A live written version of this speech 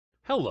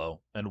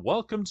Hello, and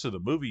welcome to the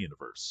Movie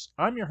Universe.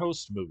 I'm your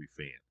host, Movie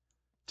Fan.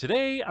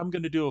 Today, I'm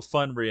going to do a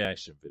fun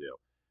reaction video.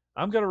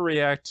 I'm going to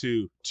react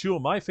to two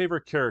of my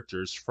favorite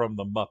characters from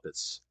the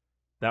Muppets.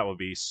 That would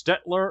be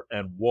Statler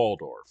and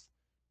Waldorf.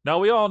 Now,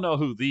 we all know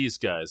who these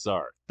guys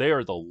are. They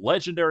are the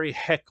legendary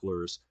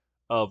hecklers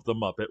of the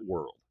Muppet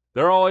world.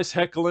 They're always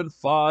heckling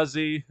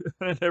Fozzie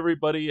and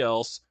everybody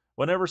else.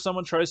 Whenever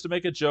someone tries to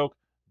make a joke,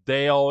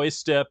 they always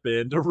step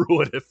in to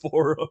ruin it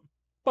for them.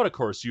 But of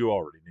course, you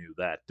already knew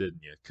that,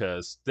 didn't you?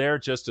 Because they're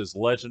just as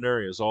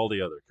legendary as all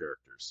the other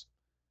characters.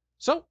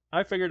 So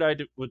I figured I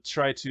would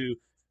try to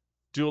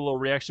do a little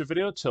reaction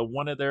video to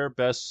one of their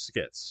best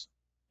skits.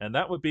 And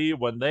that would be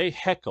when they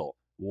heckle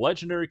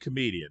legendary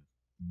comedian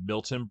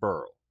Milton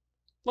Berle.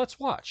 Let's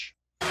watch.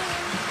 Thank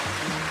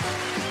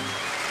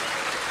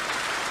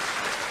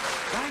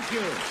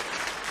you.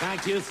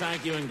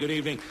 Thank you, and good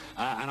evening.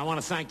 And I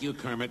want to thank you,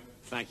 Kermit.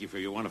 Thank you for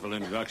your wonderful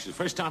introduction.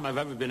 First time I've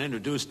ever been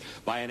introduced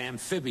by an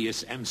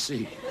amphibious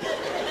MC.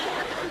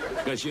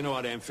 Because you know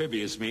what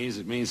amphibious means.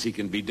 It means he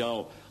can be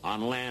dull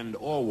on land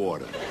or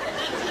water.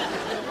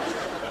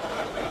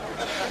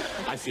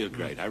 I feel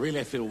great.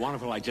 I feel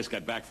wonderful. I just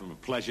got back from a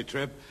pleasure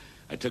trip.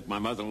 I took my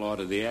mother-in-law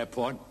to the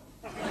airport.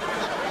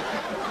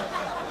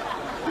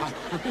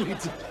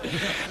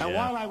 And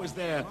while I was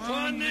there...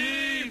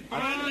 Funny!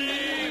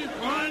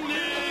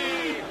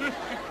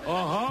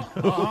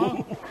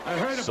 I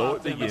heard So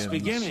about them. It's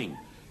beginning.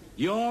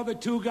 You're the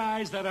two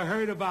guys that I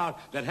heard about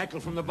that heckle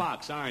from the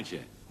box, aren't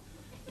you?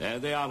 There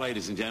they are,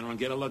 ladies and gentlemen.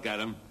 Get a look at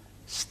them.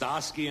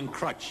 Starsky and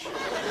Crutch.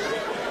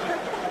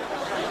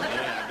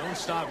 Yeah, don't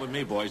start with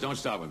me, boys. Don't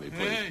start with me,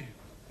 please.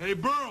 Hey,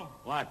 Burl.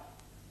 What?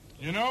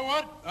 You know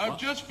what? I've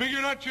just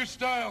figured out your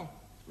style.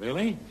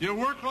 Really? You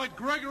work like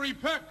Gregory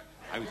Peck.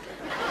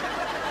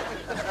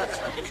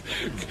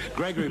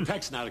 Gregory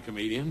Peck's not a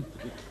comedian.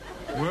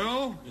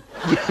 Well?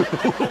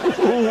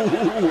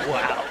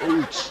 Wow.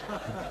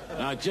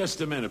 Now,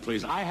 just a minute,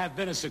 please. I have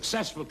been a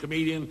successful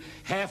comedian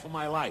half of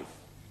my life.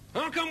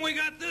 How come we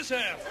got this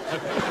half?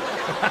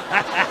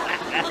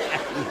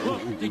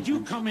 Look, did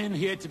you come in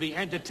here to be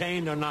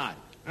entertained or not?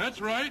 That's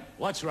right.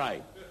 What's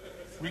right?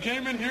 We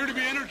came in here to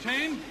be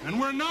entertained, and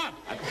we're not.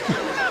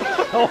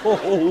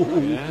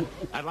 Yeah?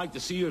 I'd like to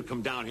see you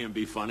come down here and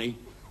be funny.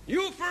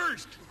 You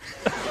first.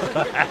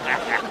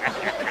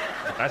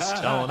 That's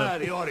telling it.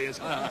 The audience.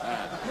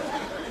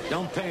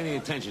 Don't pay any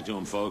attention to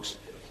him, folks.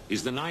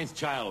 He's the 9th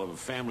child of a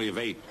family of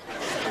 8.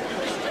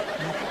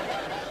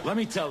 Let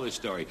me tell this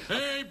story.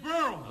 Hey,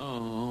 Burl.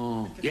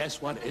 Oh,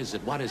 yes, what is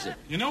it? What is it?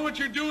 You know what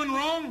you're doing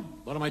wrong?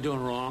 What am I doing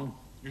wrong?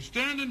 You're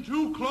standing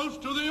too close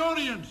to the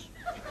audience.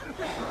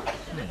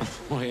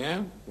 Oh,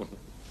 yeah?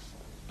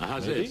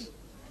 How's this?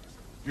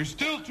 You're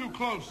still too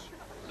close.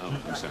 Oh,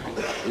 I'm sorry.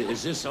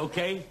 Is this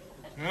okay?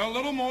 Yeah, a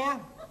little more.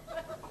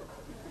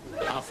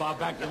 How far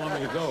back do you want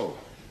me to go?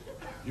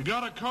 You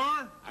got a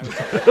car?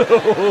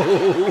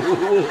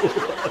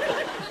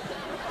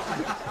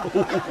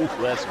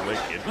 That's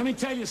wicked. Let me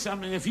tell you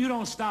something. If you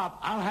don't stop,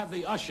 I'll have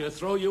the usher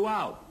throw you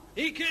out.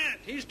 He can't.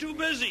 He's too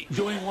busy.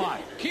 Doing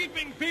what?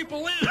 Keeping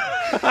people in.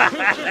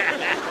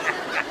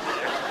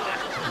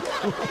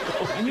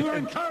 And you're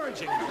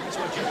encouraging me. That's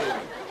what you're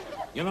doing.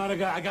 You know,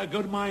 I got a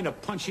good mind to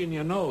punch you in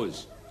your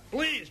nose.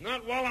 Please,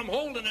 not while I'm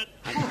holding it.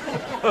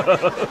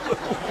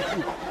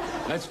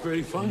 That's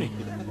pretty funny.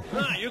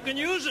 You can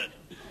use it.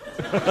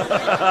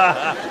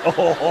 I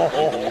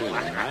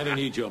don't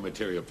need your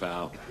material,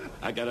 pal.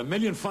 I got a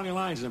million funny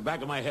lines in the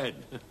back of my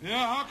head.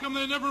 Yeah, how come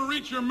they never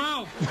reach your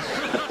mouth?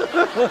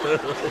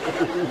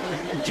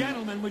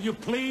 Gentlemen, will you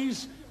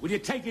please? Will you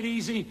take it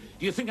easy?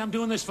 Do you think I'm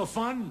doing this for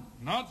fun?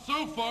 Not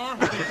so far.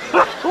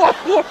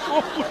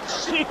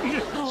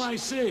 Oh, I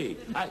see.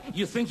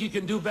 You think you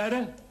can do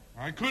better?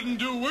 I couldn't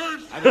do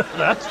worse.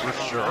 That's for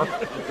sure.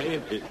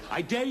 Okay,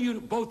 I dare you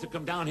both to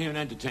come down here and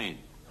entertain.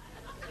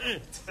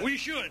 We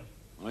should.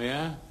 Oh,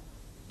 yeah?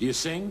 Do you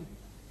sing?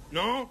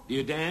 No? Do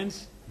you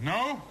dance?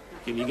 No?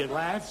 Can you get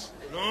laughs?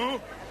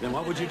 No? Then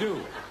what would you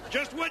do?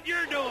 Just what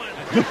you're doing.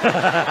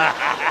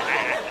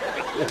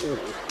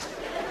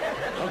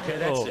 Okay,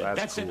 that's it.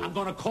 That's it. cool. I'm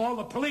going to call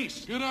the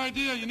police. Good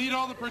idea. You need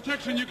all the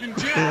protection you can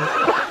get.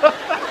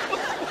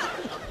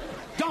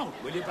 Don't,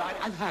 will you?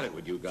 I've had it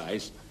with you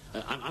guys.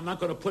 I'm not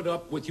going to put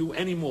up with you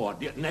anymore.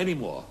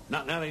 Anymore.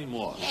 Not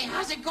anymore. Hey,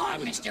 how's it going,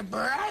 Mr.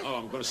 Burr? Oh,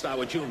 I'm going to start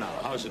with you now.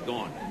 How's it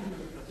going?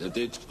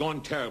 It's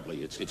going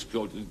terribly.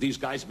 These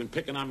guys have been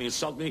picking on me,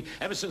 insulting me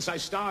ever since I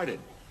started.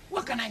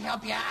 Well, can I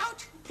help you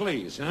out?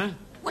 Please, huh?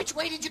 Which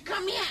way did you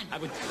come in? I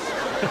would...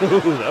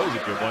 Ooh, that was a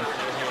good one.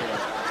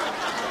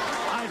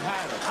 I've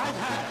had it.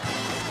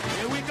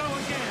 Here we go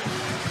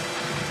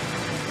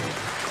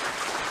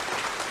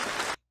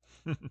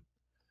again.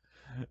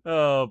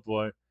 Oh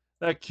boy,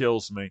 that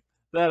kills me.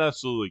 That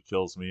absolutely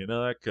kills me. You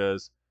know that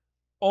because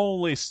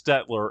only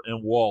Statler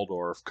and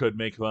Waldorf could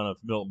make fun of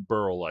Milton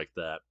Berle like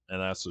that,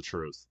 and that's the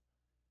truth.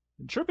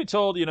 And truth be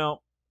told,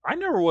 I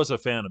never was a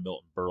fan of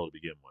Milton Berle to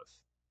begin with.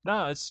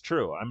 No, it's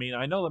true. I mean,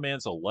 I know the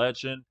man's a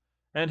legend,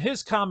 and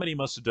his comedy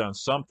must have done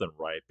something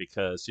right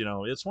because,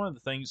 it's one of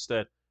the things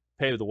that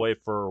pave the way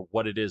for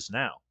what it is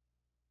now.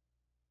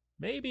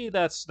 Maybe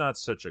that's not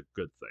such a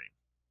good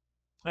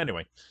thing.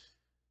 Anyway,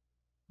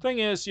 thing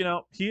is,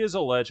 he is a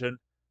legend,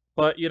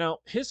 but,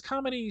 his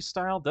comedy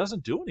style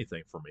doesn't do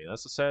anything for me.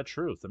 That's the sad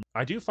truth. I mean,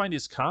 I do find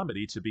his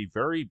comedy to be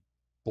very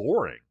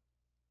boring.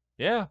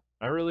 Yeah,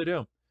 I really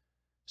do.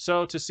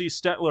 So to see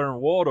Statler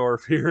and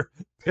Waldorf here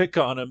pick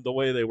on him the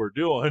way they were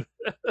doing,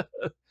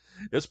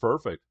 it's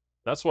perfect.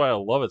 That's why I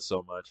love it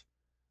so much.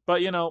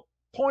 But,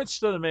 points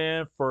to the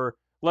man for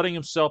letting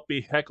himself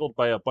be heckled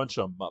by a bunch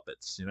of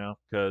muppets,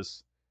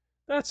 because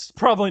that's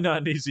probably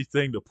not an easy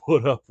thing to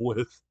put up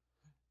with.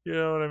 You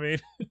know what I mean?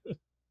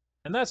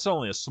 And that's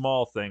only a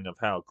small thing of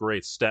how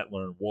great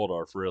Statler and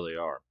Waldorf really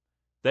are.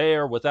 They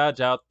are without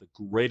doubt the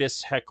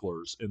greatest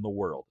hecklers in the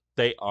world.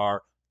 They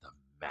are the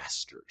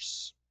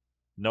masters.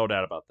 No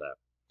doubt about that.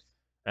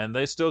 And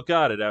they still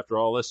got it after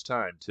all this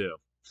time, too.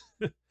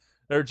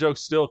 Their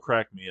jokes still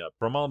crack me up.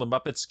 From all the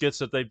Muppet skits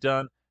that they've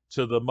done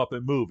to the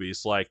Muppet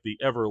movies like the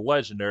ever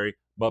legendary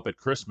Muppet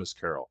Christmas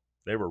Carol.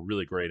 They were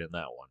really great in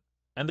that one.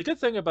 And the good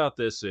thing about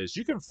this is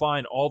you can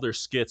find all their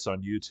skits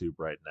on YouTube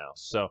right now.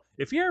 So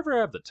if you ever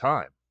have the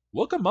time,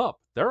 look them up.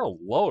 They're a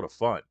load of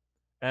fun.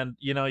 And,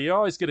 you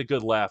always get a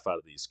good laugh out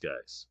of these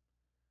guys.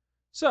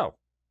 So,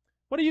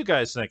 what do you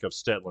guys think of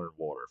Statler and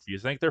Waldorf? You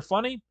think they're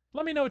funny?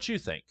 Let me know what you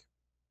think.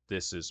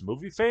 This is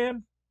Movie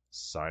Fan,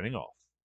 signing off.